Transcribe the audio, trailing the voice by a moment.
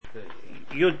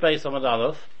Yud Beis Amud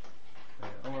Aleph.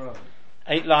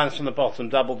 8 lines from the bottom,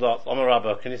 double dots, Omer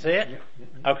Rabba. Can you see it?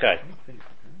 Yeah. Okay.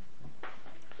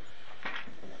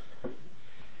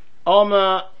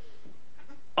 Omer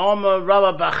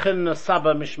Rabba Bachin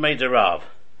Saba Mishmei Derav.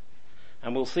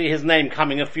 And we'll see his name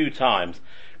coming a few times.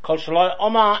 Kol Shaloi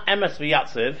Omer Emes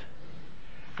V'Yatziv.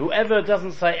 Whoever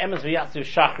doesn't say Emes V'Yatziv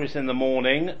Shachris in the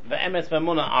morning, the Emes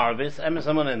V'Emuna Arvis, Emes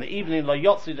V'Emuna in the evening, Lo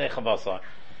Yotzi De Chavasa.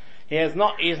 He is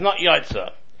not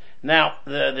Yotzer. Now,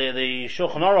 the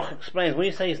Shulchan Aruch explains, when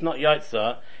you say he's not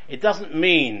Yotzer, it doesn't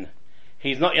mean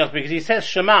he's not Yotzer, because he says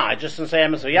Shema, just doesn't say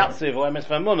Emes V'Yatziv or Emes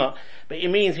V'Emuna, but it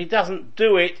means he doesn't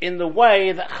do it in the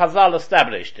way that Chazal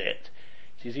established it.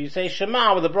 So you say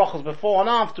Shema with the Berochos before and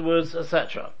afterwards,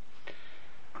 etc.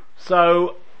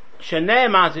 So,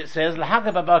 Sheneim, as it says,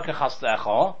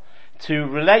 to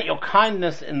relate your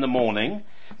kindness in the morning.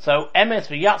 So, Emes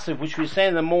V'Yatziv, which we say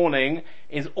in the morning,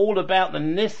 is all about the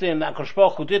Nisim that HaKadosh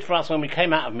Baruch Hu did for us when we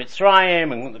came out of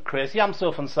Mitzrayim, and the Kriyas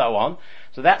Yamsuf and so on.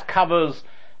 So that covers,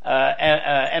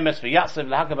 Emes V'Yatziv,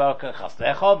 L'Hakabaka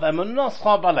Chastecha,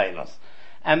 V'Emunoscha Baleilos.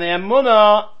 And the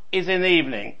Emunah is in the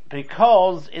evening,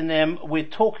 because in them, when we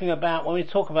talk about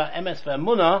Emes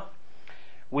V'Emunah,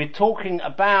 we're talking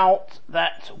about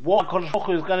that what HaKadosh Baruch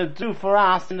Hu is going to do for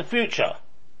us in the future.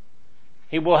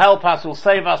 He will help us, will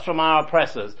save us from our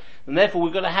oppressors. And therefore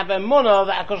we're going to have emunah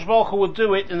that HaKadosh Baruch Hu will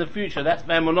do it in the future. That's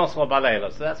ve'emunos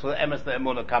b'aleila. So that's where emes the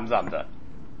emunah comes under.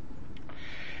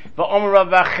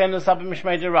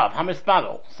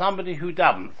 Somebody who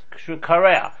doesn't,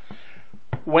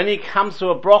 when he comes to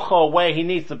a brocha where he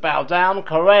needs to bow down,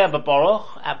 korea b'baruch,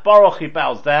 at baruch he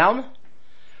bows down,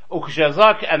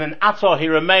 and then ator he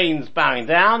remains bowing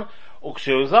down,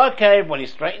 when he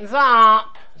straightens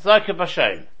up, zakeh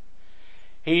b'shem.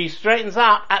 He straightens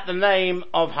up at the name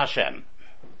of Hashem.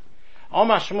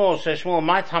 Omar Shmuel says, Shmuel,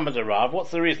 my Tamad Rav,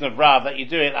 what's the reason of Rav that you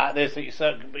do it like this,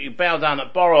 that you bow down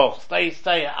at Baruch, stay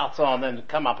at Atar, and then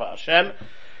come up at Hashem?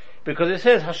 Because it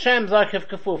says, Hashem Zakef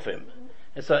Kefufim.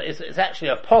 It's actually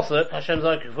a posuk, Hashem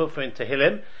Zakef Kefufim in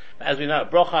Tehillim. But as we know,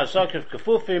 Brocha Zakef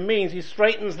Kefufim means he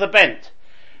straightens the bent.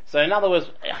 So in other words,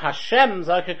 Hashem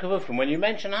Zakef Kefufim, when you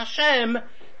mention Hashem,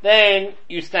 then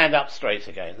you stand up straight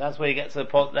again. That's where he gets the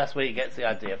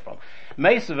idea from.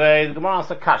 Meseches, the Gemara asks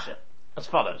a kasha, as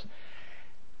follows.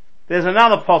 There's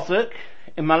another posuk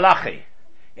in Malachi.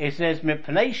 It says,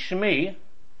 Mipnei Shmi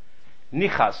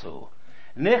Nichasu.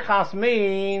 Nichas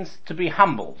means to be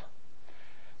humbled.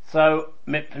 So,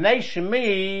 Mipnei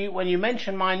Shmi, when you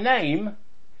mention my name,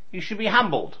 you should be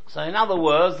humbled. So in other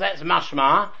words, that's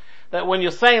mashma, that when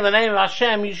you're saying the name of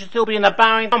Hashem, you should still be in a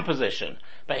bowing down position.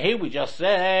 But here we just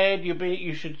said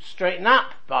you should straighten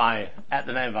up at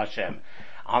the name of Hashem.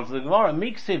 Answer the Gemara,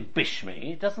 Miksiv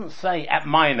Bishmi, it doesn't say at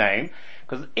my name,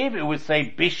 because if it would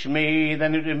say Bishmi,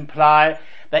 then it would imply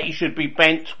that you should be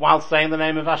bent while saying the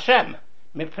name of Hashem.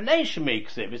 Mipnei Shmi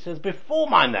Ksiv, it says before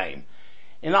my name.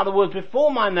 In other words,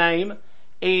 before my name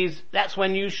that's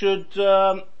when you should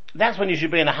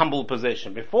be in a humble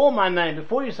position. Before my name,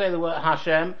 before you say the word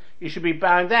Hashem, you should be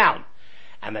bowing down.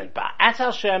 And then, but at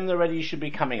Hashem, already you should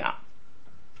be coming up.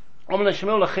 So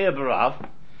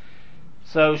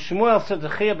Shmuel said to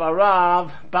Chia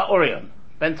Barav Ba'orion,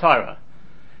 Ben Torah.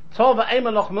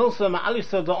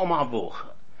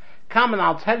 Come and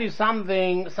I'll tell you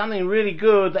something really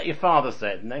good that your father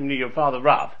said, namely your father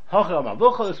Rav. This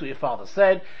is what your father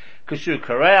said. Kashu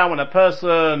Korea, when a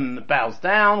person bows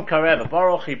down, Korea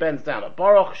Baruch, he bends down at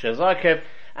Baruch, Shezakev,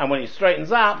 and when he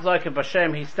straightens up, Zakeh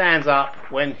Hashem, he stands up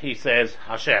when he says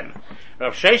Hashem.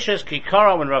 Rav Sheshes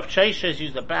Kikara, when Rav Sheshes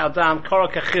used to bow down, Kora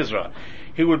Kechizra,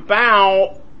 he would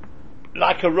bow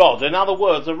like a rod. In other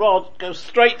words, a rod goes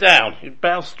straight down. He'd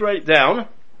bow straight down.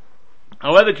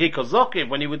 However, Kiko Zokiv,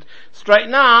 when he would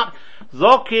straighten up,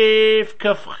 Zokiv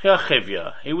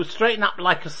Kechivya, he would straighten up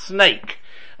like a snake.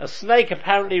 A snake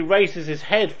apparently raises his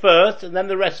head first and then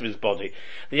the rest of his body.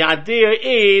 The idea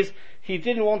is, he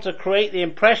didn't want to create the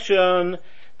impression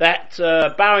that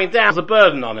bowing down is a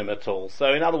burden on him at all.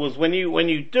 So in other words, when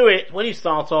you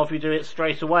start off, you do it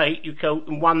straight away. You go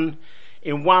in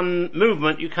one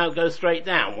movement, you can't go straight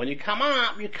down. When you come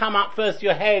up first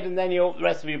your head and then the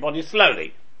rest of your body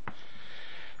slowly.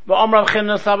 But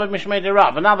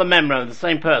another member of the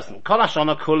same person.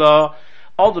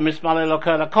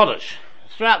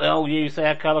 Throughout the whole year you say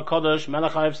Hakala Kodesh,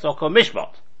 Melech Soko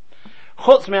Mishpat.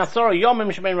 Chutz me'asara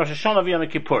yomim shebein Rosh Hashanah v'Yom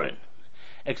Kippurim.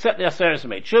 Except the Aseres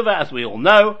made Tshuva, as we all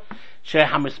know,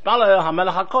 she'hamispalel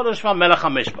ha'melech ha'kodesh v'ha'melech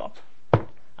ha'mishpat.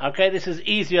 Okay, this is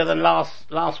easier than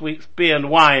last week's beer and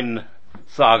wine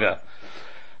saga.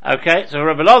 Okay, so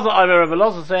Rabbi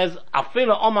Loza says,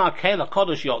 Afila Omar Kela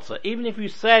Kodesh Yotza. Even if you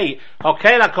say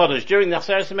Kela Kodesh during the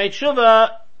Aseres Meit Shuvah,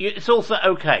 it's also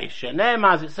okay. Sheneim,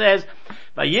 as it says,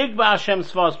 Vayigba Hashem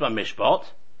Svos B'Mishpot,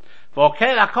 for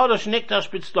Kela Kodesh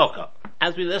Nikdash B'Tzedakah.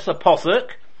 As we, that's a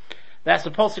posuk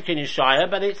in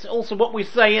Yeshaya, but it's also what we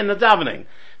say in the davening.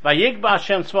 Vayigba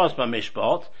Hashem Svos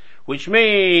B'Mishpot, which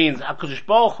means HaKadosh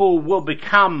Baruch Hu will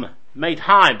become made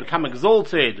high, become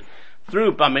exalted,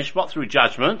 through B'Mishpat, through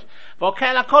judgment.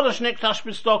 V'okel HaKodesh Nikdash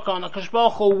B'Tzedakah, and HaKadosh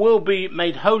Baruch Hu will be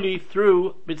made holy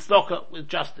through B'Tzedakah, with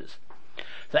justice.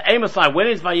 So Amosai, when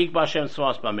is Vayigba Hashem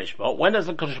Svos B'Mishpat? When does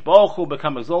HaKadosh Baruch Hu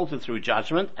become exalted through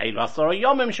judgment? These are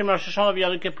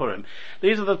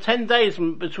the 10 days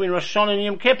between Rosh Hashanah and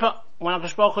Yom Kippur, when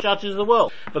HaKadosh Baruch Hu judges the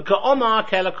world. But Ka'omar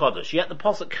Kela Kodesh, yet the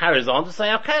Pasuk carries on to say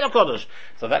Kela Kodesh.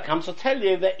 So that comes to tell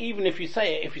you that even if you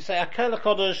say Kela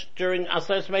Kodesh during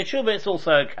Aseres Meit Shuvah, it's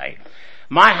also okay.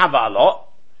 My Havalot.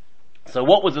 So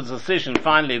what was the decision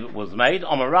finally that was made?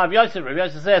 Rav Yosef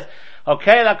says,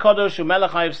 Kela Kodesh u'melech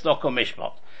ha'ivstok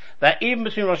mishpat. That even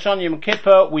between Rosh Hashanah and Yom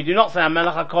Kippur, we do not say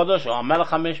Melech HaKodesh or Melech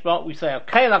HaMishpat, we say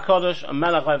Kela Kodesh and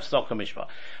Melech HaVstok HaMishpat.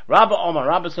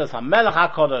 Rabbi says Melech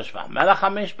HaKodesh and Melech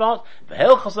HaMishpat,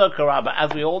 V'hilchasor Karabba.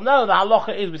 As we all know, the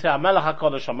halacha is we say Melech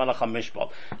HaKodesh or Melech HaMishpat.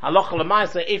 Halacha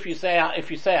l'maaseh, if you say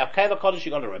Kela Kodesh,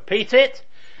 you've got to repeat it,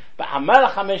 but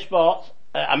Melech HaMishpat,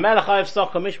 Melech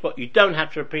HaVstok HaMishpat, you don't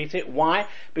have to repeat it. Why?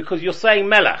 Because you're saying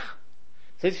Melech.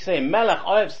 Since you say Melech,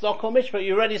 Oyev, Stockholm, Mishpat,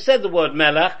 you already said the word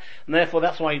Melech, and therefore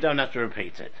that's why you don't have to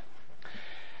repeat it.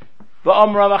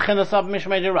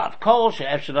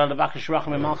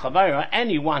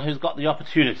 Anyone who's got the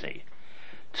opportunity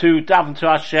to daven to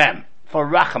Hashem for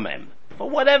Rachamim, for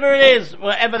whatever it is,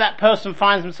 wherever that person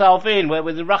finds himself in, where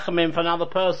with the Rachamim for another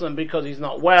person because he's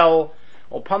not well,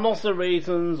 or panosa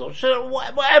reasons, or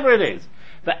whatever it is,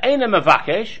 for Eina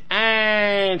Mavakesh,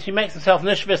 and he makes himself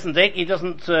nishvis and dik, he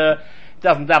doesn't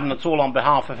daven at all on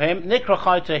behalf of him. Nikra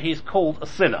Chayta, he's called a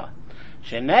sinner.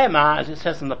 Shenema, as it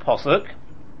says in the Pasuk,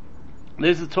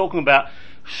 this is talking about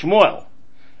Shmuel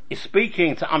is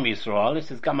speaking to Am Yisrael. It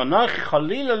says, Gamanoch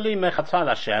chalila li mechatal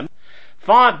Hashem.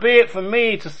 Far be it from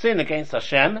me to sin against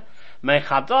Hashem.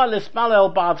 Mechada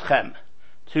lispalel ba'adchem.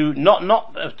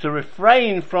 To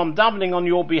refrain from davening on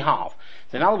your behalf.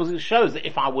 So in other words, it shows that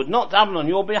if I would not daven on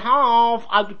your behalf,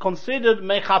 I'd be considered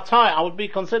mechatai, I would be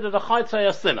considered a chaytai,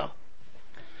 a sinner.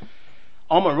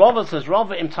 Omer Rava says,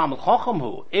 Rava im Talmud Chacham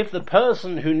hu. If the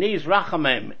person who needs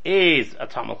Rachamim is a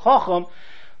Talmud Chacham,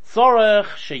 Tzorech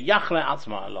sheyachle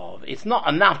atzma alav. It's not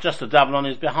enough just to daven on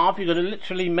his behalf. You've got to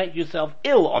literally make yourself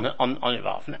ill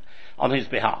on his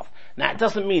behalf. Now, it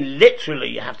doesn't mean literally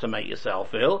you have to make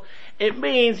yourself ill. It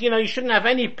means, you shouldn't have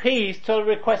any peace till the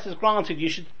request is granted. You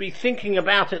should be thinking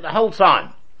about it the whole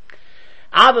time.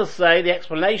 Others say the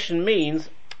explanation means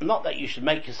not that you should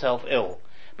make yourself ill,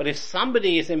 but if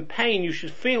somebody is in pain, you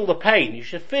should feel the pain. You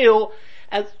should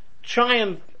try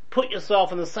and put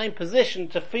yourself in the same position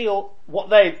to feel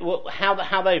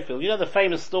how they feel. You know the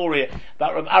famous story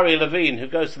about Rabbi Aryeh Levine who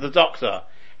goes to the doctor,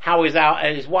 how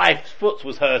his wife's foot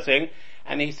was hurting,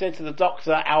 and he said to the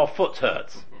doctor, our foot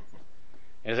hurts.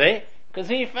 You see? Because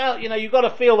he felt, you've got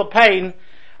to feel the pain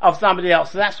of somebody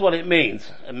else. So that's what it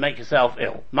means, and make yourself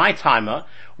ill. My timer,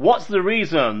 what's the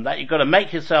reason that you've got to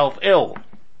make yourself ill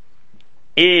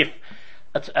if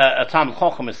a Talmud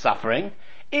Chacham is suffering?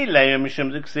 If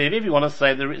you want to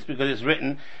say that it's because it's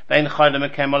written,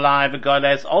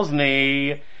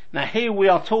 now here we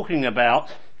are talking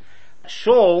about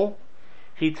Shaul.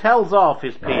 He tells off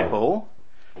his people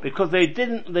because they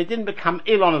didn't become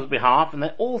ill on his behalf, and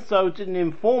they also didn't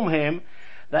inform him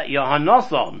that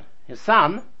Yohanan, his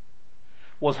son,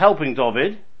 was helping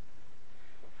David.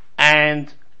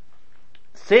 And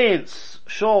since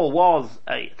Shaul was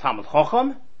a Talmud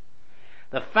Chacham,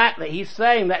 the fact that he's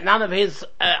saying that none of his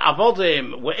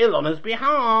avodim were ill on his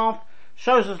behalf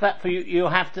shows us that you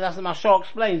have to, as the Mashal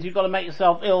explains, you've got to make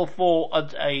yourself ill for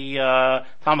a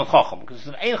Talmud Chacham. Because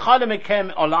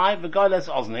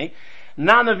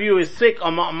none of you is sick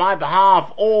on my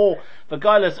behalf, or the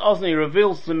Gailes Ozni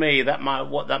reveals to me that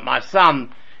my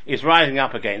son is rising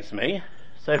up against me.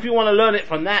 So if you want to learn it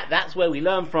from that, that's where we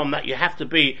learn from that you have to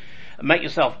make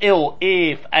yourself ill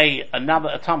if a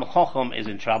Talmud Chacham is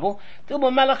in trouble.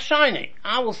 Dilma Melech Shiny.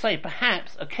 I will say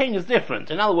perhaps a king is different.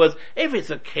 In other words, if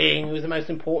it's a king who's the most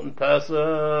important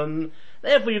person,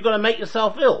 therefore you've got to make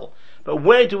yourself ill. But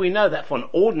where do we know that for an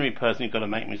ordinary person you've got to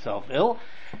make yourself ill?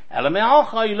 You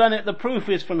learn it, the proof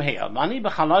is from here. Now,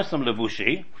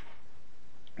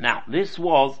 this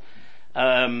was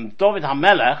David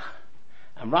HaMelech,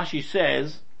 and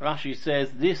Rashi says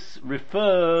this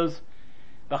refers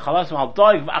He was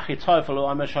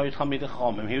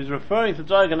referring to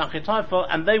Doeg and Achitophel,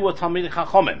 and they were Talmidei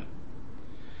Chachomim.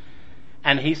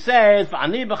 And he says,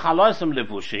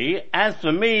 as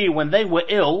for me, when they were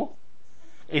ill,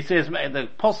 it says, the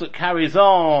Pasuk carries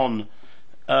on,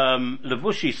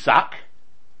 Levushi sak,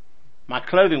 my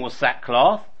clothing was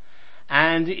sackcloth,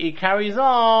 and he carries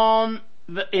on,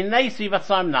 Inesi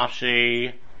vatzam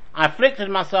nafshi, I afflicted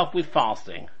myself with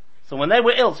fasting. So when they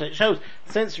were ill, so it shows,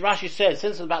 since Rashi says,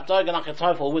 since it's about Doeg and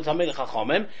Achitophel with Talmidei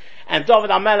Chachomim, and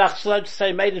David HaMelech, so to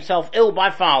say, made himself ill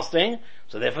by fasting,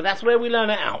 so therefore that's where we learn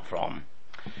it out from.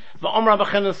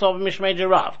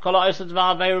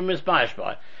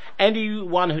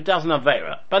 Anyone who does an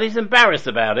Avera, but he's embarrassed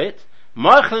about it,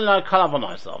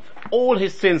 all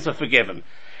his sins are forgiven.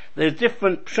 There's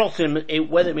different pshotim,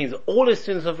 whether it means all his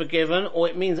sins are forgiven, or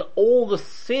it means all the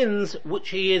sins which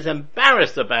he is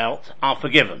embarrassed about are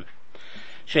forgiven.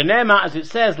 Shenema, as it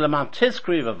says, Leman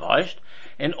tiskri v'vosht,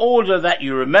 in order that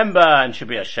you remember and should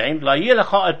be ashamed,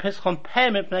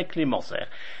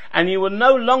 and you will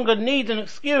no longer need an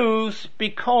excuse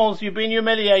because you've been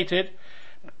humiliated.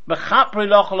 So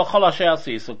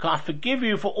I forgive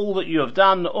you for all that you have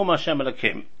done.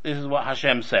 This is what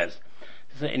Hashem says.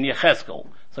 This is in Yecheskel.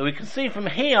 So we can see from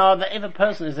here that if a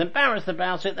person is embarrassed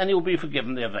about it, then he will be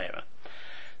forgiven the Avera.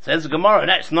 Says the Gemara,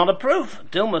 that's not a proof.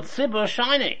 Dilma Tzibur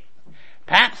shiny.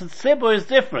 Perhaps the Tzibur is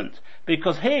different,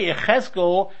 because here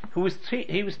Yecheskel,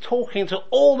 he was talking to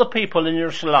all the people in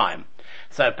Yerushalayim.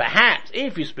 So perhaps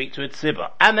if you speak to a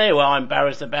Tzibur and they were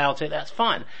embarrassed about it, that's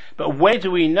fine. But where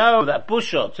do we know that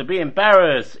Busha, to be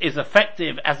embarrassed, is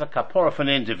effective as a kapora for an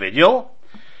individual?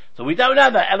 So we don't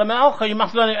know that. Elamelcha, you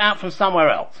must learn it out from somewhere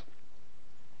else.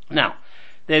 Now,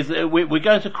 we're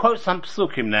going to quote some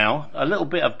psukim now, a little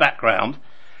bit of background.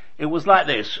 It was like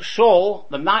this. Shaul,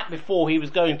 the night before he was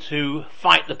going to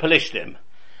fight the Pelishtim,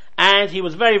 and he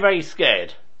was very, very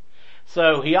scared.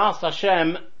 So he asked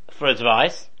Hashem for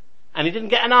advice, and he didn't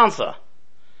get an answer.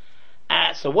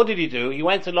 So what did he do? He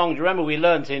went along, do you remember we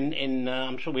learnt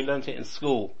I'm sure we learnt it in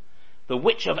school, the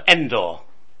witch of Endor.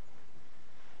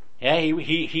 Yeah,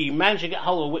 he managed to get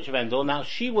hold of the witch of Endor. Now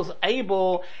she was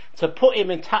able to put him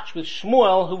in touch with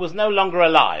Shmuel, who was no longer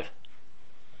alive.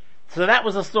 So that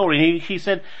was the story. He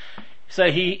said, so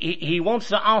he wanted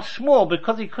to ask Shmuel,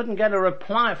 because he couldn't get a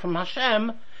reply from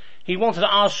Hashem, he wanted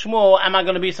to ask Shmuel, am I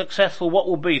going to be successful? What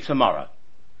will be tomorrow?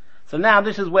 So now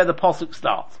this is where the pasuk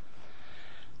starts.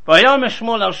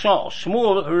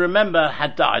 Shmuel, who remember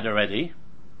had died already,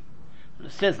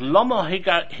 it says, Lama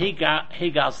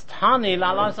higastani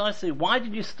lalai. Why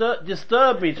did you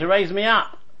disturb me to raise me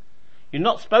up? You're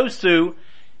not supposed to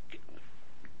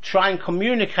try and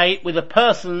communicate with a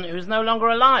person who is no longer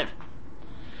alive.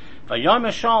 So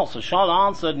Shaul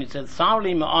answered and he said,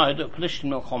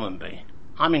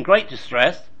 I'm in great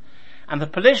distress, and the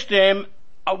Pelishtim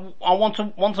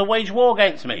want to wage war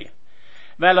against me.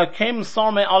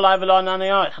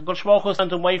 HaKadosh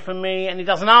sent away from me and he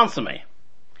doesn't answer me.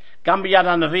 Neither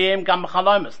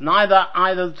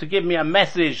either to give me a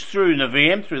message through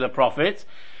Nevi'im, through the prophets,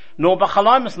 nor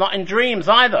b'chalomus, not in dreams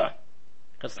either.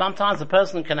 Because sometimes a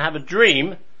person can have a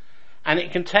dream and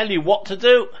it can tell you what to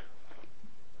do.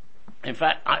 In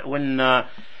fact, when the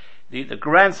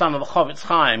grandson of the Chofetz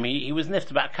Chaim, he was niffed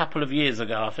about a couple of years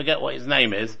ago. I forget what his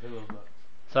name is.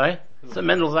 Sorry? So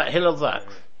Hillel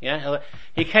Zaks. Yeah?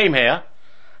 He came here,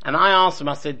 and I asked him,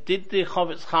 I said, did the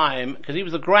Chofetz Chaim, because he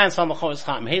was the grandson of the Chofetz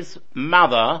Chaim, his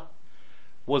mother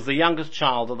was the youngest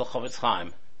child of the Chofetz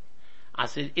Chaim. I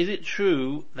said, is it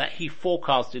true that he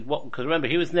forecasted because remember,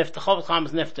 the Chofetz Chaim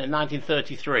was nifta in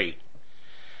 1933.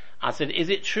 I said, is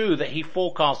it true that he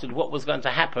forecasted what was going to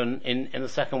happen in the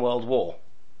Second World War?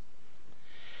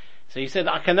 So he said,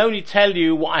 I can only tell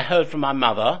you what I heard from my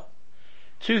mother.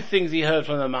 Two things he heard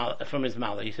from his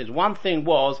mother. He said, one thing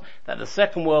was that the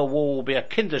Second World War will be a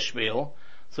kinderspiel,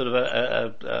 sort of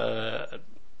a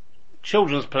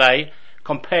children's play,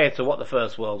 compared to what the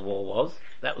First World War was.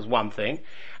 That was one thing.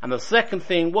 And the second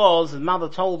thing was, his mother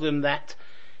told him that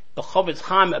the Chofetz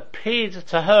Chaim appeared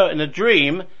to her in a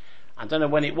dream, I don't know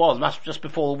when it was, must just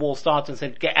before the war started, and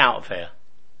said, get out of here.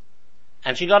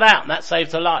 And she got out, and that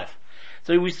saved her life.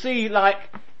 So we see,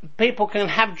 people can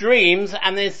have dreams,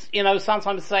 and there's,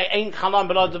 sometimes say, ain't chalam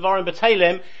b'lo devarim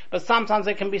b'telim, but sometimes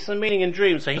there can be some meaning in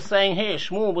dreams. So he's saying here,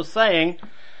 Shmuel was saying,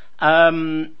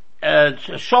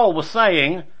 Shaul was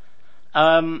saying,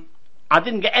 I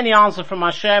didn't get any answer from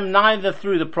Hashem, neither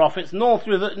through the prophets, nor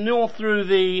through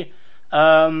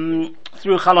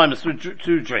chalomis,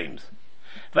 through dreams.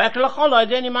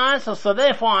 So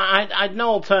therefore I had no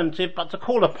alternative but to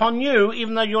call upon you,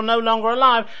 even though you're no longer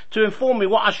alive, to inform me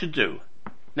what I should do.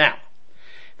 Now,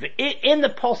 In the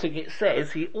Pasuk it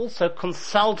says he also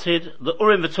consulted the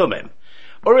Urim V'Tumim.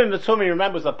 Urim V'Tumim,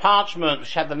 remember, was a parchment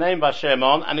which had the name of Hashem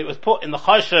on, and it was put in the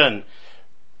choshen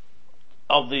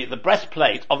of the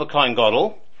breastplate of the Kohen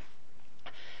Gadol.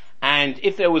 And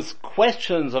if there was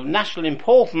questions of national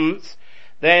importance,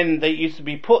 then they used to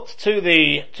be put to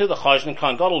the choshen, and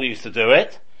Kohen Gadol used to do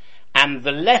it, and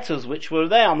the letters which were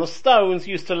there on the stones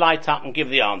used to light up and give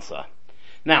the answer.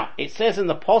 Now, it says in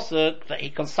the Pasuk that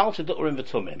he consulted the Urim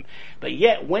V'Tumim, but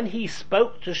yet when he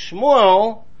spoke to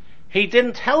Shmuel, he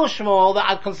didn't tell Shmuel that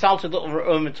I'd consulted the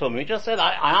Urim V'Tumim. He just said,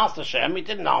 I asked Hashem, he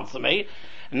didn't answer me,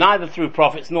 neither through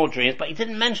prophets nor dreams, but he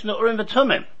didn't mention the Urim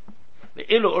V'Tumim. The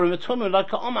Ilu Urim V'Tumim like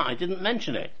Ka'oma, I didn't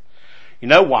mention it. You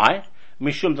know why?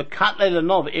 Mishum D'Katle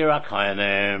L'Nov Ira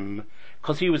Kayanim.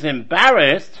 Because he was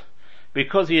embarrassed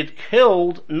because he had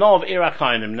killed Nov Ira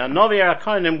Kayanim. Now, Nov Ira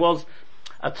Kayanim was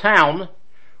a town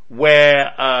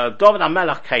where David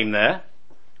HaMelech came there.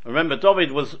 Remember,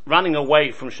 David was running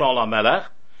away from Shaul HaMelech.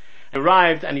 He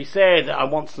arrived and he said, I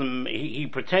want some, he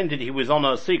pretended he was on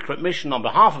a secret mission on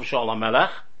behalf of Shaul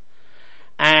HaMelech,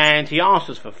 and he asked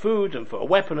us for food and for a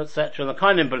weapon, etc., and the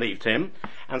Kohanim believed him,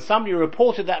 and somebody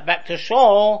reported that back to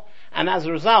Shaul, and as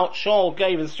a result, Shaul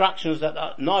gave instructions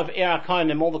that Nov Ira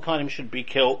Kohanim, all the Kohanim should be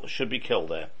killed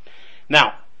there.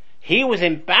 Now, he was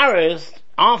embarrassed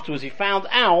afterwards. He found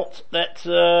out that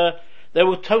they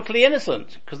were totally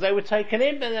innocent because they were taken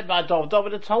in by David.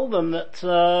 David had told them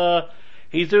that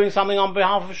he's doing something on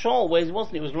behalf of Shaul, whereas he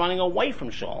wasn't. He was running away from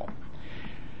Shaul.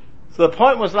 So the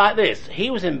point was like this: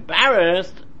 he was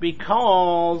embarrassed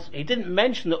because he didn't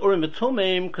mention the Urim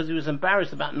V'Tumim because he was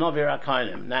embarrassed about Nov Ira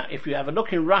Kohanim. Now, if you have a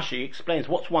look in Rashi, it explains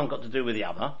what's one got to do with the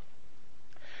other.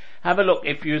 Have a look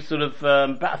if you sort of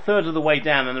about a third of the way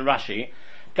down in the Rashi.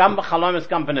 Gam b'chalomis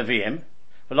gam b'neviim.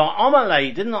 V'lo amalei,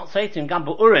 he did not say to him gam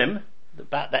b'urim,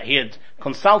 that he had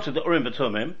consulted the Urim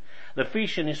V'Tumim. The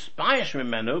fishin is spayish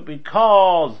mimenu,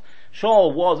 because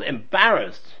Shaul was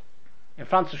embarrassed in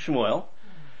front of Shmuel.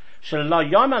 Shelo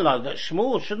yomelach, that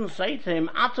Shmuel shouldn't say to him,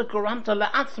 Ata garanta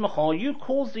le'atzmacha, you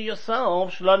caused it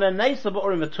yourself, shelo nenesa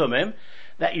b'Urim V'Tumim,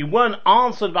 that you weren't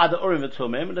answered by the Urim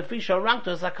V'Tumim, the fisha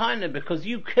rakta zakainim, because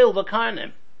you killed the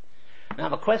kainim. Now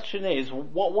the question is,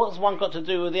 what's one got to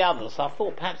do with the other? So I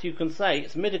thought perhaps you can say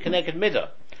it's midah connected midah.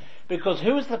 Because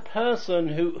who's the person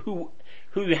who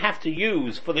you have to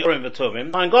use for the Urim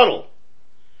V'Tumim? Kohen Gadol.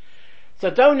 So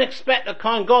don't expect the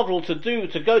Kohen Gadol to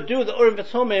go do the Urim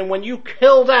V'Tumim when you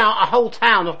killed out a whole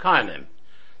town of Kohanim.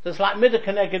 So it's like midah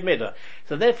connected midah.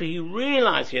 So therefore he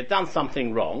realized he had done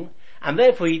something wrong, and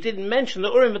therefore he didn't mention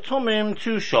the Urim V'Tumim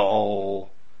to Shaul.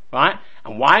 Right?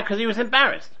 And why? Because he was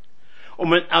embarrassed.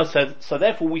 So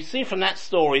therefore we see from that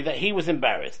story that he was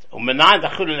embarrassed. So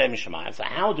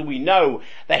how do we know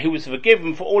that he was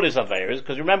forgiven for all his averas?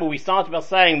 Because remember we started by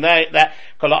saying that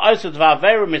anyone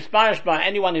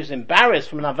who's embarrassed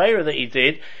from an avera that he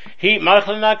did, he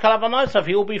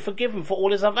will be forgiven for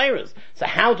all his averas. So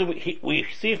how do we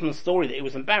see from the story that he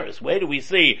was embarrassed? Where do we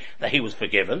see that he was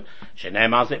forgiven?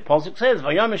 Shmuel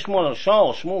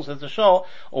says to Shaul,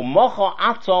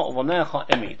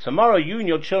 tomorrow you and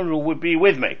your children will be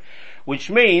with me, which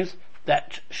means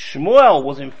that Shmuel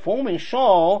was informing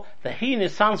Shaul that he and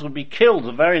his sons would be killed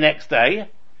the very next day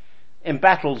in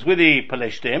battles with the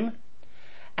Pelishtim,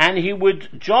 and he would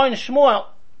join Shmuel.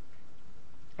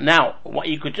 Now, what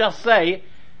you could just say,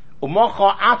 you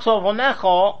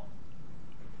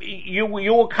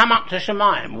will come up to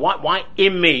Shemayim. Why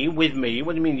in me, with me?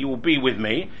 What do you mean you will be with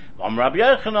me? The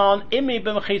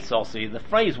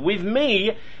phrase with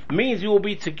me means you will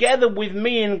be together with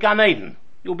me in Gan Eden.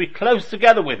 You'll be close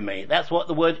together with me. That's what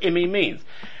the word imi means.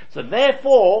 So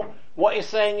therefore, what he's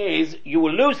saying is, you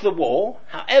will lose the war,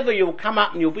 however you will come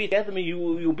up and you'll be together with me,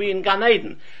 you'll be in Gan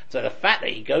Eden. So the fact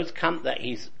that that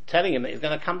he's telling him that he's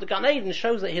going to come to Gan Eden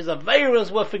shows that his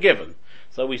averas were forgiven.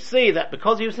 So we see that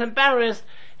because he was embarrassed,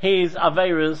 his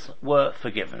averas were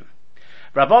forgiven.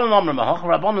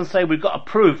 Rabbanan say we've got a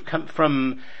proof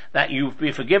from that you'll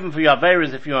be forgiven for your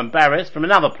averas if you're embarrassed from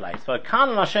another place. So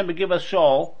Kanan Hashem begive us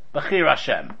Shaul b'chir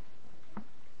Hashem.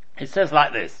 It says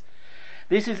like this.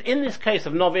 This is in this case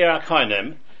of Nov Ira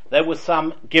Kohanim, there was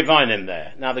some Givonim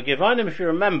there. Now the Givonim, if you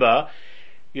remember,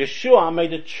 Yeshua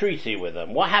made a treaty with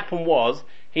them. What happened was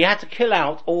he had to kill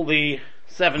out all the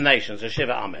 7 nations, the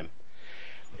Shiva Amim.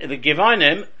 The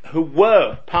Givonim, who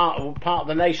were part of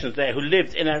the nations there, who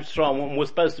lived in Eretz Yisrael and were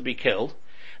supposed to be killed,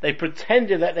 they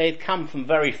pretended that they had come from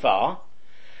very far,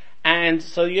 and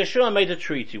so Yeshua made a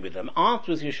treaty with them.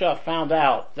 Afterwards, Yeshua found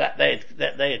out that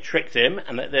they had tricked him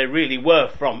and that they really were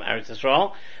from Eretz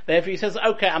Yisrael. Therefore, he says,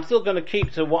 "Okay, I'm still going to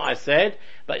keep to what I said,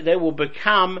 but they will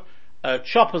become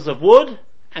choppers of wood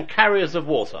and carriers of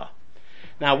water.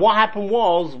 Now what happened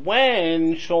was,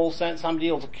 when Shaul sent somebody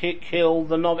else to kill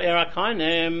the Nov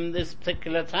Erakainim, this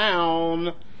particular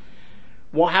town,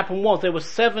 what happened was there were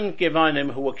 7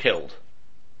 Givonim who were killed.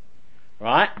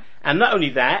 Right? And not only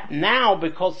that, now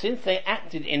because since they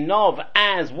acted in Nov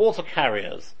as water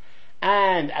carriers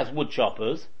and as wood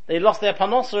choppers, they lost their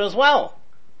Panosa as well,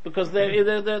 because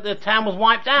the town was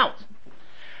wiped out.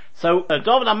 So David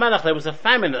HaMelech, there was a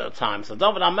famine at the time, so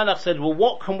David HaMelech said, well,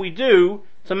 what can we do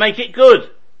to make it good?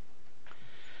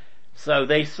 So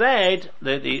they said,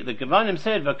 the Gevonim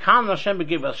said, V'kan Hashem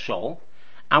give us Shaul,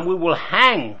 and we will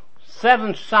hang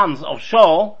 7 sons of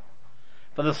Shaul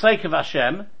for the sake of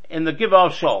Hashem in the Giva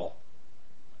of Shaul.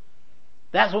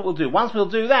 That's what we'll do. Once we'll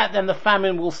do that, then the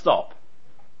famine will stop.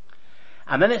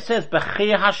 And then it says,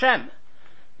 B'chi Hashem.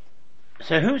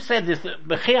 So who said this?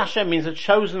 B'chi Hashem means the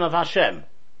chosen of Hashem.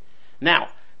 Now,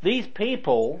 these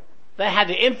people, they had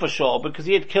it in for Shaul because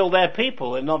he had killed their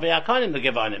people in Novi Akanim, the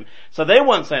Givonim. So they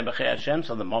weren't saying B'chi Hashem,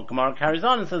 so the Gemara carries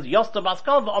on and says, Yosta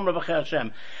Baskal v'Omra B'chi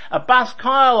Hashem. A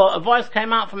Baskal, or a voice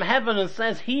came out from heaven and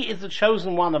says, he is the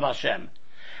chosen one of Hashem.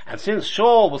 And since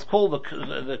Shaul was called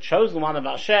the chosen one of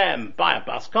Hashem by a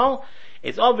Baskal,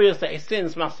 it's obvious that his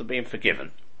sins must have been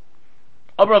forgiven.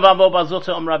 Big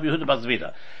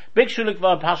Shulik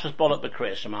Pashas Bolok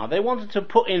B'Kriyas Shema. They wanted to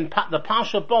put in the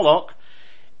Pasha Bolok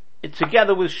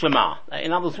together with Shema.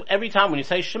 In other words, every time when you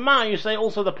say Shema, you say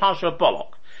also the Pasha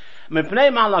Bolok.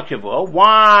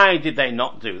 Why did they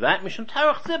not do that?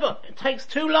 It takes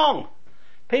too long.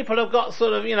 People have got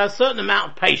sort of, a certain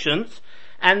amount of patience,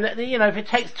 and if it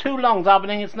takes too long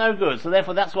davening, it's no good. So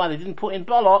therefore that's why they didn't put in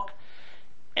Bolok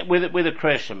with a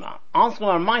Kriyas Shema. Answer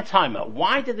on my timer,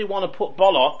 why did they want to put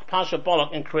Bolok, Pasha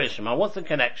Bolok in Kriyas Shema? What's the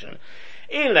connection?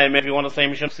 Maybe you want to say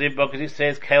Misham Sib, because it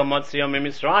says, Kel Matziyom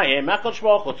Mitzrayim, HaKadosh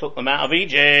Baruch Hu took them out of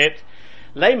Egypt.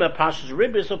 Lema Pashas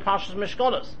Ribis or Pashas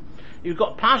Mishkolos. You've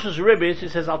got Pashas Ribis, it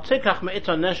says, Al Tikach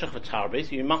Me'ita Neshach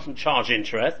V'Tarbis, you mustn't charge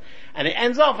interest, and it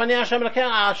ends off, Ani Hashem L'Kel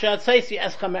Asher Tzeisi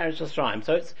Escha Me'eretz Mitzrayim.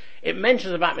 So it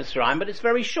mentions about Mitzrayim, but it's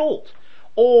very short.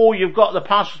 Or you've got the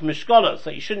Pashas Mishkolos,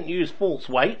 that you shouldn't use false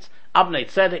weights, Abnei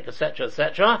Tzedek, etc.,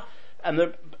 etc., and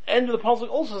the end of the pasuk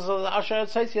also says that Asher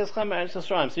Tzeisi Escha Me'eretz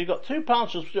Mitzrayim. So you've got 2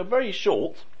 pashas which are very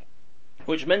short,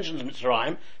 which mentions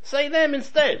Mitzrayim, say them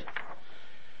instead.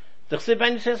 The Chsib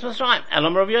Ben says Mitzrayim.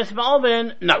 Elam Rav Yosef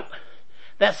Alvin, no.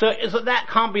 That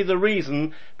can't be the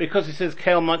reason, because he says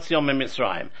Kel Matziyom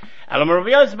Mitzrayim. Elam Rav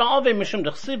Yosef Alvin Mishum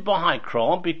D'Chsib B'Hai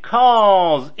Kro,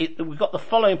 because we've got the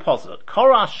following pasuk.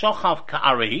 Korah Shochav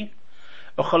Ka'ari,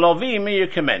 Uchalovi Miyu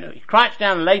Kemenu. He crouched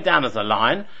down and laid down as a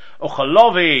lion.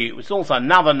 Uchalovi, which is also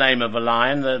another name of a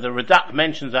lion. The Radak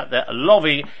mentions that a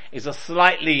Lovi is a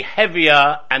slightly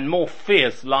heavier and more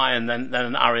fierce lion than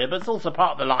an Arya, but it's also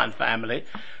part of the lion family.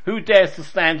 Who dares to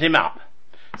stand him up?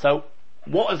 So,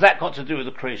 what has that got to do with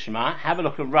the Kriyas Shema? Have a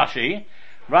look at Rashi.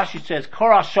 Rashi says,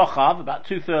 Korah Shochav, about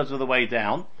 2/3 of the way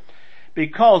down,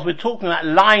 because we're talking about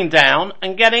lying down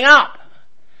and getting up.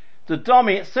 The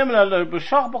Domi, it's similar to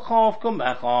B'Shach B'Chov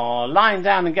Kumbecha, lying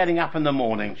down and getting up in the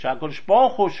morning. Sha'Kodesh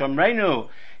Baruch Hu Shomreinu,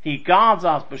 he guards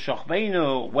us B'Shach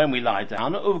Beinu when we lie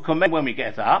down, Uv'Kumen when we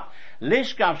get up,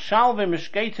 Lishgav Shalvim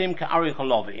Mishketim Ka'ari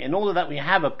Cholovi, in order that we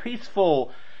have a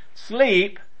peaceful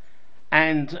sleep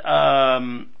and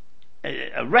a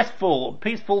restful,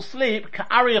 peaceful sleep,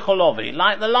 Ka'ari Cholovi.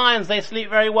 Like the lions, they sleep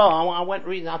very well.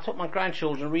 I took my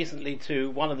grandchildren recently to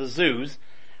one of the zoos,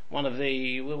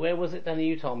 where was it, Danny?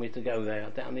 You told me to go there,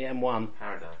 down the M1.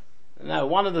 Paradise. No,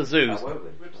 one of the zoos.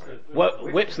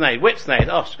 Whipsnade.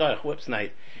 Oh,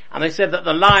 Whipsnade. And they said that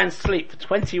the lions sleep for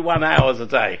 21 hours a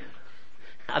day.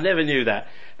 I never knew that.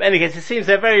 But anyway, it seems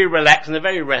they're very relaxed and they're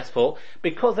very restful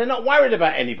because they're not worried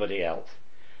about anybody else.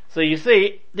 So you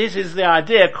see, this is the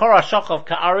idea, Korah Shochav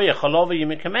Ka'ari Cholovi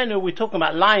Yimikamenu, we're talking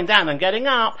about lying down and getting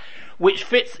up, which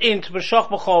fits into B'Shach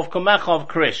B'Chov Kumechov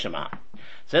Kriyas Shema.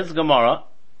 Says the Gemara,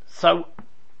 so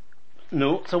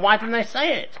why didn't they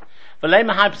say it?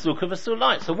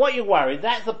 So what you're worried,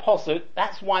 that's the pasuk,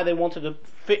 that's why they wanted to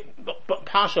fit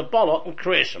Pasha Bolok and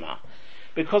Kriyas Shema.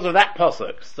 Because of that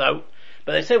pasuk.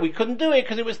 But they said we couldn't do it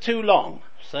because it was too long.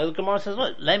 So the Gemara says,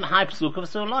 look,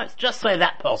 just say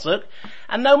that pasuk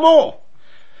and no more.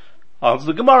 Of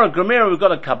the Gemara we've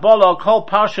got a Kabbalah called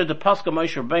Parsha de Pascha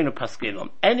Moshe Rabbeinu Paskinon.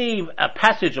 Any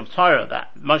passage of Torah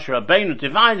that Moshe Rabbeinu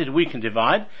divided, we can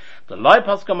divide. The Loi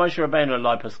Pascha Moshe Rabbeinu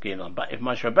Loi Paskinon. But if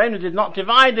Moshe Rabbeinu did not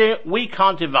divide it, we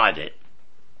can't divide it.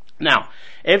 Now,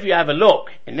 if you have a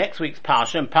look in next week's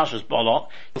Parsha, in Parshas Bolok,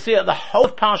 you'll see that the whole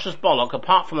of Parshas Bolok,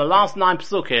 apart from the last 9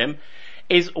 Pesukim,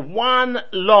 is one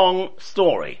long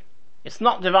story. It's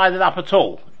not divided up at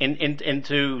all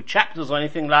into chapters or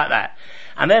anything like that.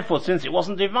 And therefore, since it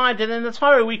wasn't divided in the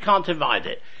Torah, we can't divide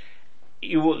it.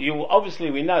 Obviously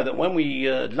we know that when we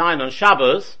line on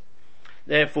Shabbos,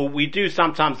 therefore we do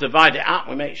sometimes divide it up.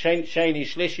 We make Sheni,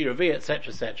 Shlishi, Revi,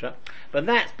 etc., etc. But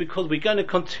that's because we're going to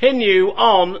continue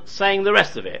on saying the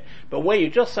rest of it. But where you're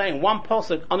just saying one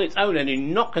pasuk on its own and you're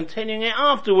not continuing it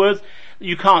afterwards,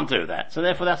 you can't do that. So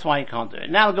therefore that's why you can't do it.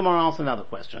 Now the Gemara asks another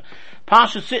question.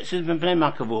 Parsha tzitzis v'pnei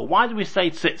makavur. Why do we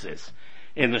say tzitzis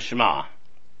in the Shema?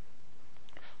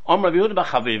 Because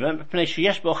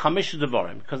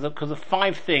of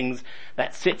 5 things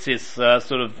that tzitzis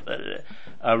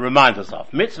remind us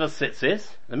of. Mitzvah tzitzis,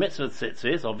 the mitzvah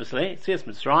tzitzis, obviously, tzitzis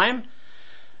Mitzrayim,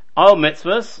 all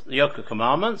mitzvahs, the Yoke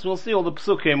commandments. We'll see all the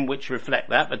psukim which reflect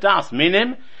that. But das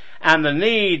minim, and the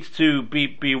need to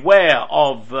beware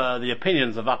of the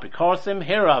opinions of apikorasim.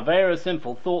 Here are various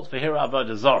sinful thoughts for here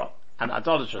avodah zarah and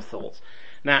idolatrous thoughts.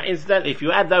 Now, incidentally, if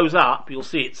you add those up, you'll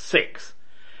see it's 6.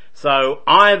 So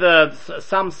either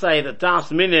some say that das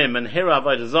minim and hira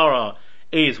avodah zarah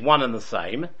is one and the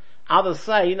same. Others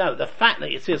say, no, the fact that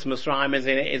Yetzias Mitzrayim is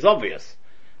in it is obvious.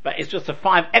 But it's just the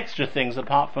 5 extra things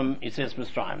apart from Yetzias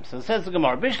Mitzrayim. So it says the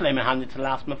Gemara, Bishlei mehandit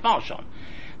telas mefarshon.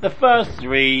 The first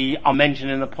 3 are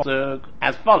mentioned in the pasuk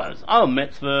as follows. Oh,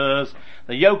 mitzvahs,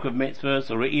 the yoke of mitzvahs,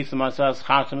 or re'isa ma'asas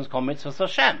chartam is called mitzvahs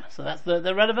Hashem. So that's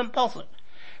the relevant pasuk.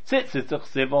 Tzitzis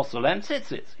t'chsiv also lem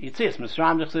tzitzis. Yetzias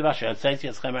Mitzrayim t'chsiv asher tzitzis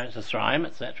yetzchem eretz Mitzrayim,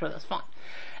 etc. That's fine.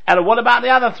 And what about the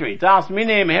other 3? Das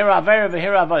minim, hira avera,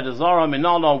 v'hira avodah zarah,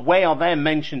 minolo, where are they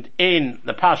mentioned in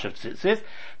the parsha of tzitzis?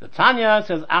 The Tanya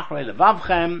says, achrei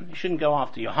levavchem, you shouldn't go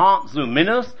after your heart, zu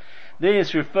minus.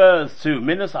 This refers to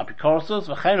minus apikoros,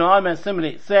 v'chenu omer,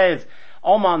 similarly it says,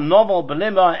 Omar novel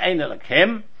belimba ein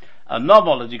elakim, a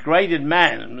novel, a degraded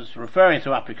man, is referring to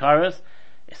apikoros,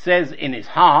 it says in his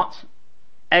heart,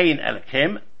 ein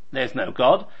elakim, there's no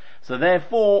God. So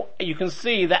therefore, you can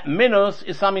see that minus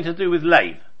is something to do with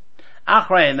leiv.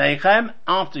 Achrei neichem,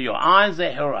 after your eyes,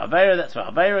 zehur avera, that's for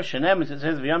avera, shenem, it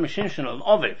says, v'yam shimshon of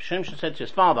oviv, Shimshon said to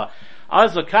his father,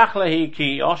 azakach lehi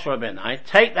ki oshra benai,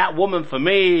 take that woman for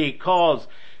me, cause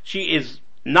she is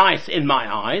nice in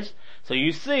my eyes. So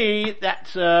you see that,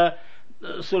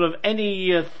 sort of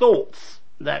any thoughts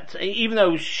that, even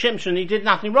though Shimshon, he did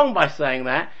nothing wrong by saying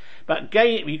that, but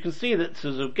you can see that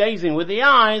sort of gazing with the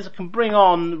eyes can bring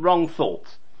on wrong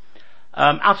thoughts.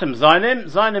 Atem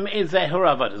Zainim is Zehur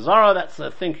Avodah Zarah, that's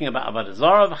thinking about Avodah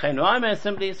Zarah. V'cheinu Omer,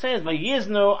 simply it says,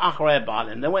 V'yiznu achrei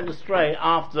Baalim, they went astray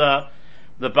after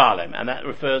the Baalim, and that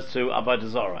refers to Avodah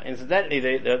Zarah. Incidentally,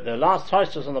 the last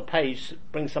Tosfos on the page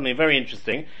brings something very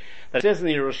interesting. That says in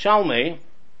the Yerushalmi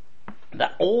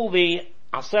that all the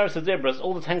Aseret Adibros,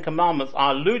 all the 10 Commandments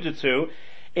are alluded to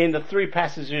in the 3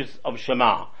 passages of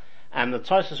Shema. And the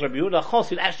Tosfos Rabbi Yehuda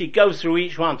Chosid actually goes through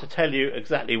each one to tell you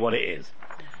exactly what it is.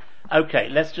 Okay,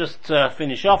 let's just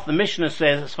finish off. The Mishnah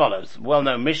says as follows.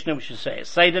 Well-known Mishnah, we should say it's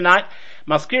Seder night.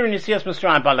 Maskirin Yetzias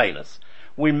Mitzrayim Baleilas.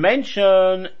 We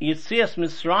mention Yetzias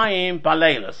Mitzrayim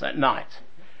Baleilas at night.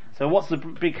 So what's the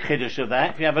big chiddush of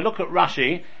that? If you have a look at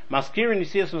Rashi, Maskirin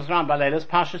Yetzias Mitzrayim Baleilas,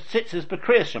 Pasha Tzitzis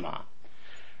B'Kriyas Shema.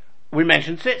 We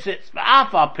mentioned tzitzits, but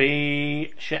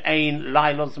afapi she'ein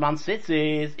lailos man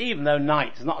tzitzis, even though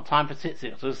night is not a time for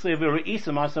tzitzits.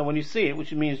 So when you see it,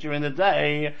 which means during the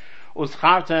day,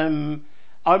 uschartem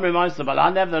omri ma'aser, but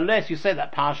nevertheless you say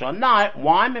that parsha at night.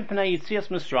 Why? Mipnei Yetzias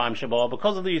Mitzrayim Shabbat,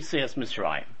 because of the Yetzias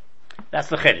Mitzrayim. That's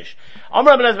the chiddush.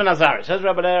 Amar Rabbi Elazar ben Azari, says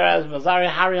Rabbi Elazar ben Azari,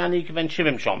 Hari ani kiven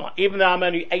shivim shoma. Even though I'm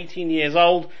only 18 years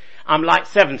old, I'm like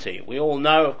 70. We all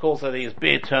know, of course, that his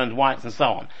beard turned white and so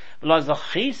on. Now the 2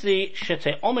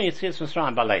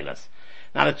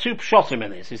 pshotim in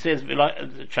this, he says,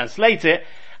 translate it,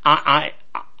 I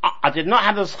did not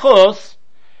have the schus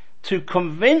to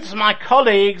convince my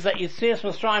colleagues that Yetzias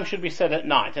Mitzrayim should be said at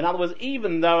night. In other words,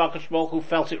 even though HaKadosh Baruch Hu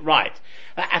felt it right,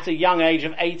 that at a young age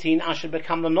of 18 I should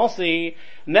become the Nossi,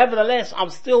 nevertheless I'm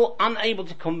still unable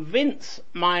to convince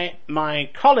my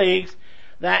colleagues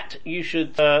that you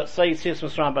should say Yetzias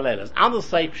Mitzrayim Baleilas. Others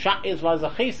say Peshat is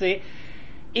V'Zachisi.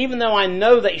 Even though I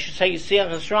know that you should say Yetzias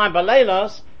Mitzrayim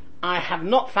Baleilas, I have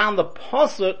not found the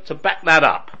pasuk to back that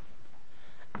up,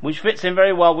 which fits in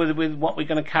very well with what we're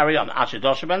going to carry on. Asher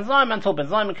Dosha ben Zayim, until Ben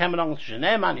Zayim came along to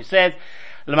Sheneman, he said,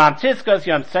 L'man Tiskos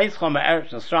Yom Tzeischo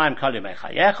Me'eretz Mitzrayim Kol Yomei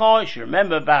Chayecho. You should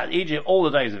remember about Egypt all the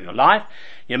days of your life.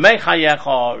 Yomei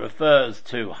Chayecho refers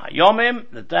to Hayomim,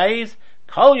 the days.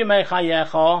 Kol Yomei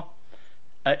Chayecho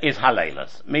is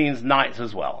Haleilas, means nights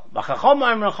as well. But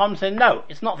Chacham say no,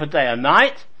 it's not for day or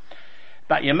night.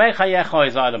 But Yomei Chayecho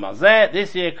is Adam Azeh.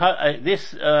 This year,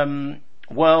 this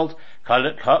world,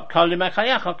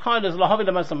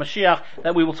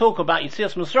 that we will talk about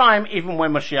Yetzias Mitzrayim even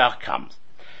when Mashiach comes.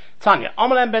 Tanya,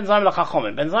 Amalem Ben Zaim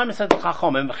LaChachomim. Ben Zaim said to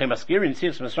Chachomim, V'chem Askir in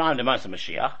Yetzias Mitzrayim L'Masa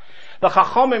Mashiach. The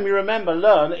Chachomim, you remember,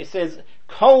 learn, it says,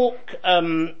 Kol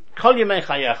Yemei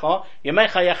Chayecha, Yemei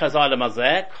Chayecha is Olam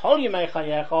Hazeh, Kol Yemei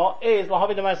Chayecha is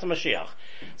L'Havi L'Masa Mashiach.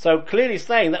 So clearly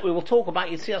saying that we will talk about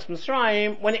Yetzias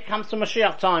Mitzrayim when it comes to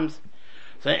Mashiach times.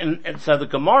 So the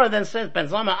Gemara then says, Ben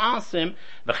Zoma asks him,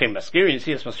 V'chem Askir in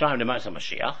Yetzias Mitzrayim L'Masa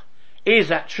Mashiach. Is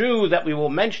that true that we will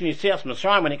mention Yetzias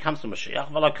Mitzrayim when it comes to Mashiach?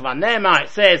 It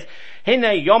says, Hine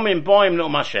Yomim Boim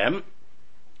Nu'um Hashem.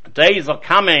 Days are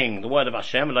coming, the word of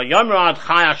Hashem.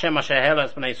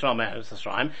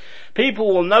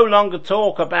 People will no longer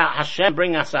talk about Hashem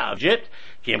bring us out of Egypt.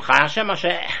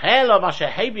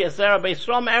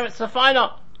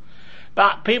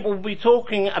 But people will be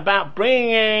talking about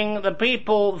bringing the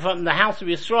people from the house of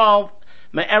Yisrael,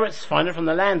 from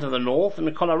the lands of the north,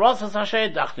 and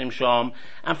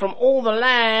from all the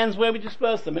lands where we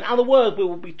dispersed them. In other words, we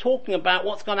will be talking about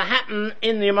what's going to happen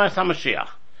in the Yemos HaMashiach.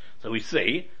 So we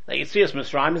see that Yetzias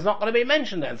Mitzrayim is not going to be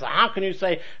mentioned then. So how can you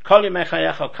say, Kol Yemei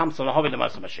Chayecha comes to the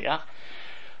Yemos HaMashiach?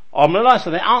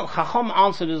 So the Chacham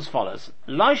answered as follows,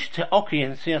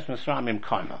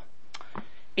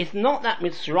 it's not that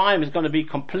Mitzrayim is going to be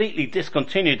completely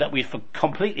discontinued, that we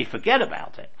completely forget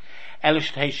about it.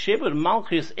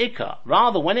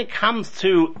 Rather, when it comes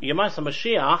to Yemos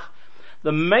HaMashiach,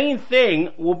 the main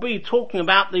thing will be talking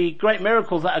about the great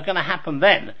miracles that are going to happen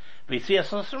then.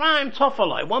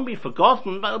 It won't be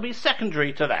forgotten, but it'll be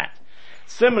secondary to that.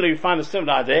 Similarly, we find a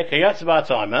similar idea.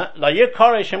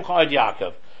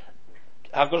 Yaakov.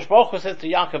 HaKadosh Baruch Hu says to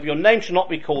Yaakov, your name should not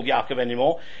be called Yaakov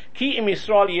anymore. Ki im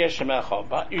Yisrael yeshemecha,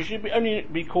 but you should only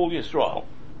be called Yisrael.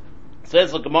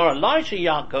 Says the Gemara,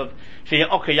 Yaakov,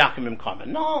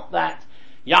 not that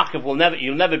Yaakov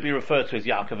you'll never be referred to as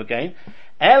Yaakov again.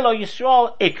 Elo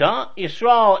Yisrael Ika,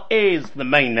 Yisrael is the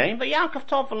main name, but Yaakov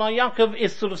Tofel, Yaakov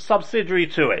is sort of subsidiary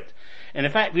to it. And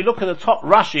in fact, if we look at the top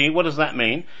Rashi, what does that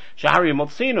mean? Shahari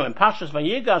Motzino, in Pashas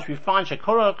Vayigash, we find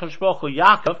Shekora Kashbochu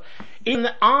Yaakov, even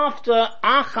after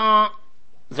Acha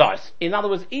Zos. In other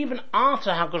words, even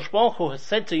after HaKadosh Baruch Hu has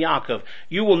said to Yaakov,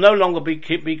 you will no longer be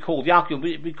called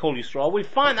Yaakov, be called Yisrael, we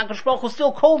find that HaKadosh Baruch Hu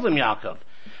still calls him Yaakov.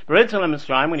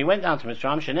 When he went down to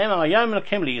Mitzrayim, Shenema Vayom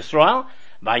Lakim Yisrael,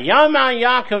 Vayoma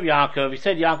Yaakov, he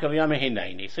said Yaakov Vayoma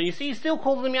Hineni. So you see, he still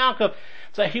calls him Yaakov.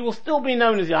 So he will still be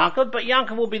known as Yaakov, but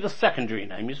Yaakov will be the secondary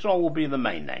name. Yisrael will be the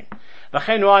main name.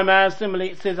 Similarly,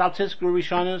 it says, Altisku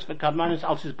Rishonos for Kadmanis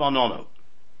Altis Bonono.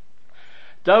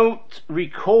 Don't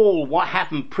recall what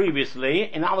happened previously.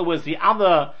 In other words, the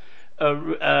other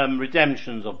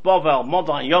redemptions of Bovel,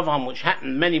 Modah, and Yovam, which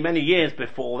happened many, many years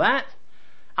before that.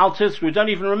 Altisku, don't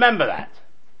even remember that.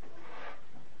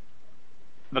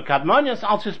 The Kadmanis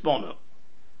Altis Bono.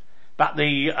 But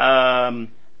the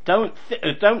don't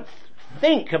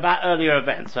think about earlier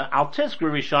events. Altisku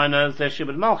Rishonos, there's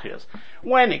Shibud Malchias.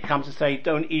 When it comes to say,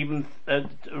 don't even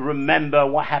remember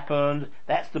what happened,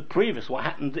 that's the previous, what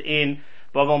happened in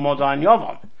Bovel, Modah, and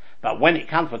Yovam. But when it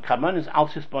comes to Kadmonis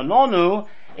Altis Bononu,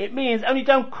 it means only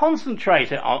don't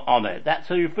concentrate on it. That's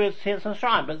how you first hear some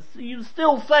shrine. But you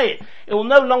still say it. It will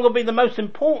no longer be the most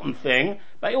important thing,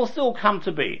 but it will still come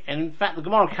to be. And in fact, the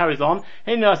Gemara carries on,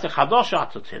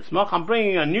 I'm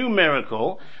bringing a new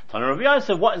miracle.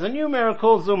 What is a new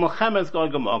miracle?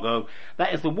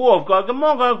 That is the war of Gog and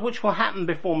Magog, which will happen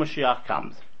before Mashiach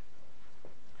comes.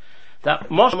 That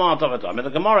the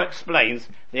Gemara explains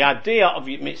the idea of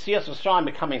Yetzias Mitzrayim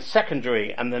becoming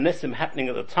secondary and the Nisim happening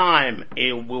at the time,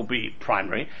 it will be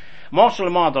primary. So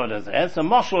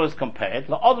Moshel is compared.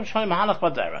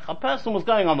 A person was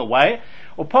going on the way,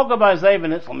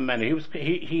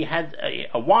 he had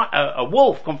a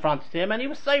wolf confronted him and he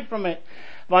was saved from it.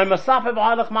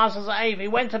 He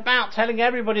went about telling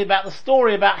everybody about the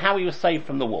story about how he was saved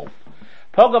from the wolf.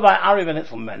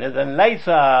 Then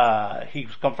later he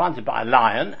was confronted by a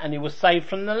lion and he was saved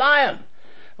from the lion.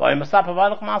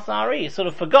 He sort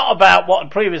of forgot about what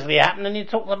had previously happened and he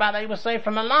talked about that he was saved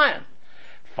from a lion.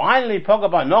 Finally,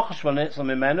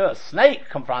 a snake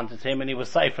confronted him and he was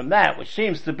saved from that, which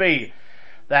seems to be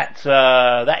that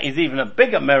is even a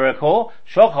bigger miracle.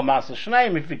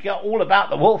 If you get all about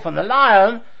the wolf and the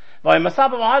lion, and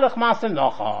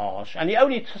he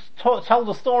only told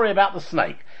the story about the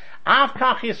snake.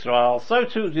 Avkach Yisrael, so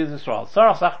too is Israel.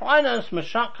 The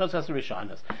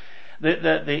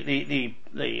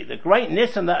great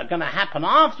nisim that are going to happen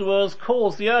afterwards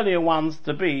cause the earlier ones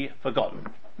to be forgotten.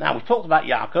 Now we've talked about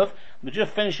Yaakov. We're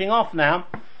just finishing off now.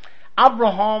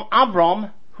 Avram.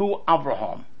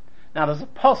 Now there's a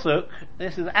posuk.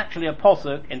 This is actually a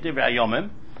posuk in Divrei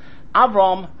Yomim.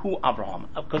 Avram, who Avraham?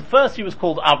 Because first he was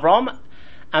called Avram,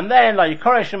 and then like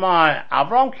Yikorei Shemai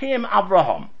Avram Kim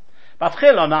Avraham.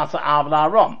 Batchilo Nasa Av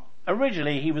LaAram.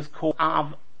 Originally he was called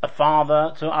Av, a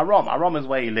father to Aram. Aram is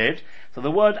where he lived. So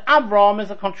the word Avram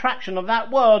is a contraction of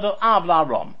that word of Av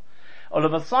LaAram.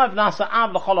 Olavasayv Nasa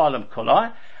Av L'chol Olam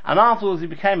Kulai. And afterwards he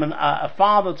became a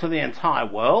father to the entire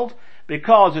world,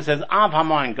 because it says Av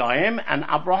Hamayim Goyim, and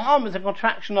Abraham is a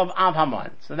contraction of Av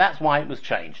Hamayim. So that's why it was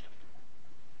changed.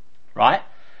 Right?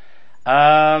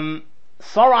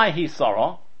 Sarai he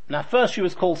Sarah. Now first she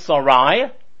was called Sarai,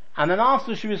 and then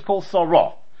after she was called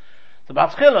Sarah. So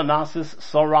Batchila Nasis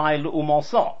Sarai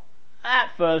L'Umosa.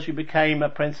 At first she became a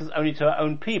princess only to her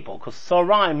own people, because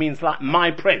Sarai means like my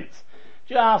prince,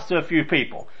 just to a few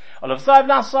people. Afterwards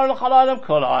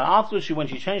when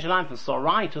she changed her name from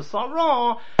Sarai to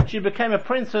Sarah, she became a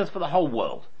princess for the whole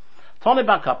world. Tony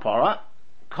Bakapara,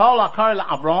 Kol Akarila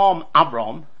Abraham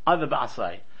Abram, over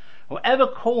Ba'asei. Whoever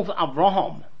calls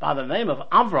Abraham by the name of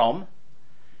Avram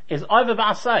is over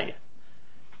Ba'asei.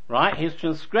 Right? He's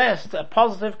transgressed a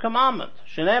positive commandment.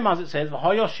 Shinem, as it says,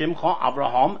 V'hoyo Shimcha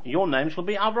Abraham, your name shall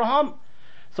be Abraham.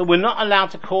 So we're not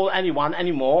allowed to call anyone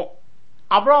anymore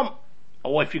Abram.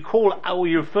 Or if you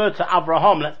refer to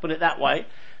Abraham, let's put it that way,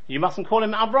 you mustn't call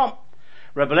him Abram.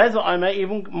 Rebbe Lezer Omer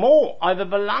even more, either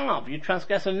Belangav, you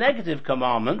transgress a negative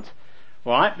commandment,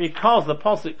 right? Because the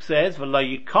Pasuk says, V'lo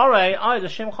yikarei either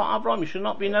Shimcha Abram, you should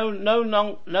not be no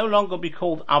longer be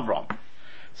called Abram.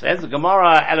 Says the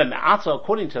Gemara Eleme'ata,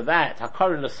 according to that,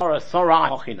 Hakari l'Sara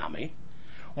Sarai Hochinami.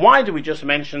 Why do we just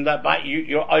mention that but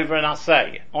you're over an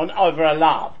asay, over a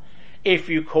lav? If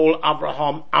you call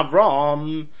Abraham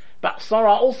Abram, but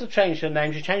Sarah also changed her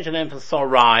name. She changed her name from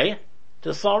Sarai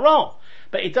to Sarah.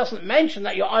 But it doesn't mention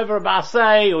that you're over a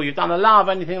basay or you've done a lav,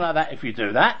 anything like that if you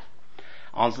do that.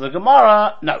 Answer the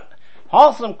Gemara, no.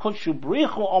 Hasam kudshu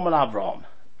brichu omer Avram.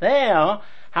 There,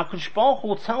 HaKadosh Baruch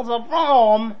Hu tells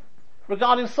Avram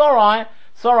regarding Sarai,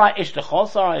 Sarai Ishtachol,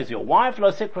 Sarai is your wife,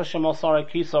 lo sikra shemo Sarai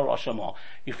ki Sarah shemo.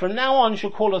 You from now on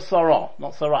should call her Sarah,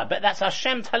 not Sarai. But that's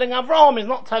Hashem telling Avram, he's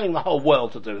not telling the whole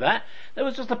world to do that. That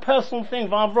was just a personal thing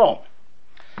for Avram.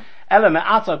 Element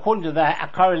Ata, according to that,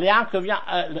 Akari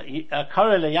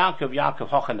Yaakov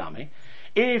Hochanami.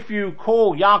 If you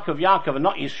call Yaakov and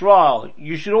not Yisrael,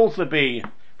 you should also be,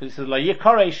 because it says, La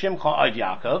Yikorei Shimcha Od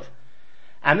Yaakov.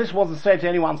 And this wasn't said to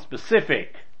anyone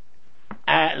specific,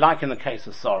 like in the case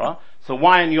of Sarah. So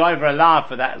why aren't you over allowed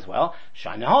for that as well?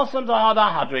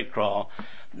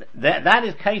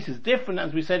 That case is different,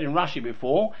 as we said in Rashi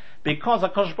before, because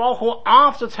HaKadosh Baruch Hu,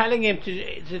 after telling him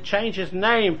to change his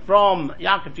name from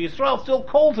Yaakov to Yisrael, still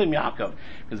calls him Yaakov.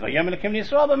 Because Vayom Elokim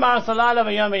Yisrael b'maras halayla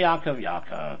Vayom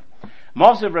Yaakov.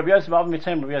 Moshe Rabbi Yosef Ba'avin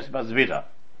Mitzrayim Rabbi Yosef Ba'Zvida.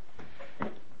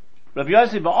 Rabbi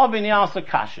Yosef Ba'avin Yasa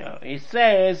Kasha. He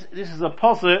says, this is a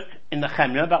posuk in the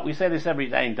Chemya, but we say this every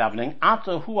day in davening.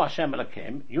 Ata hu Hashem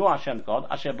Elokim, you are Hashem God,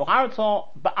 Asher B'charato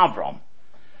Ba'Avram,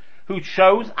 who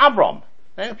chose Avram.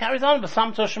 Then it carries on,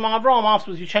 V'samto Shema Avram,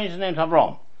 afterwards you change the name to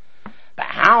Avram. But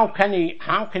how can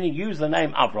he use the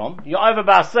name Avram? You're over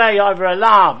Basay, you're over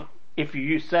Elav, if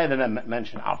you say the name,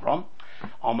 mention Avram.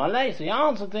 Amalei, so he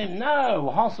answered him,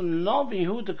 no, Hasam Novi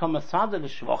hu de Komasada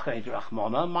L'Shvochei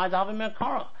Drachmona, might have him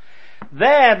Mekara.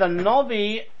 There, the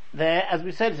Novi, there, as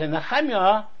we said in the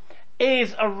Chemya,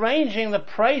 is arranging the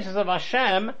praises of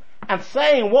Hashem and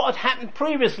saying what had happened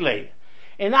previously.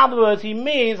 In other words, he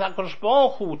means that HaKadosh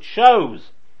Baruch Hu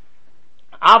chose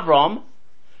Avram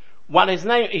while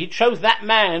he chose that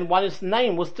man while his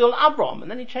name was still Avram, and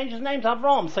then he changed his name to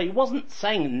Avram. So he wasn't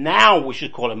saying now we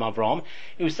should call him Avram.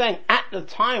 He was saying at the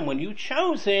time when you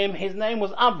chose him, his name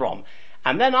was Avram.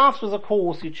 And then afterwards, of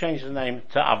course, he changed his name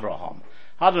to Avraham.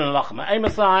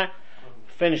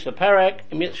 Finish the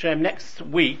Perek. Next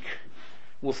week,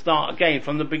 we'll start again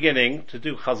from the beginning to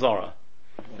do Chazorah.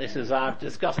 This is, I've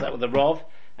discussed that with the Rav,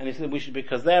 and he said we should,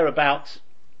 because they're about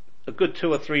a good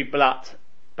 2 or 3 blat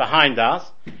behind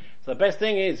us. So the best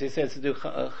thing is, he says, to do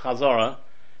Chazorah.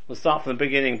 We'll start from the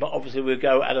beginning, but obviously we'll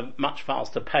go at a much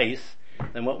faster pace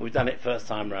than what we've done it first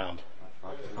time round.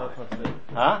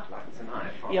 Huh?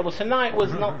 Yeah, well tonight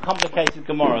was not complicated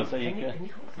Gemara, so you can...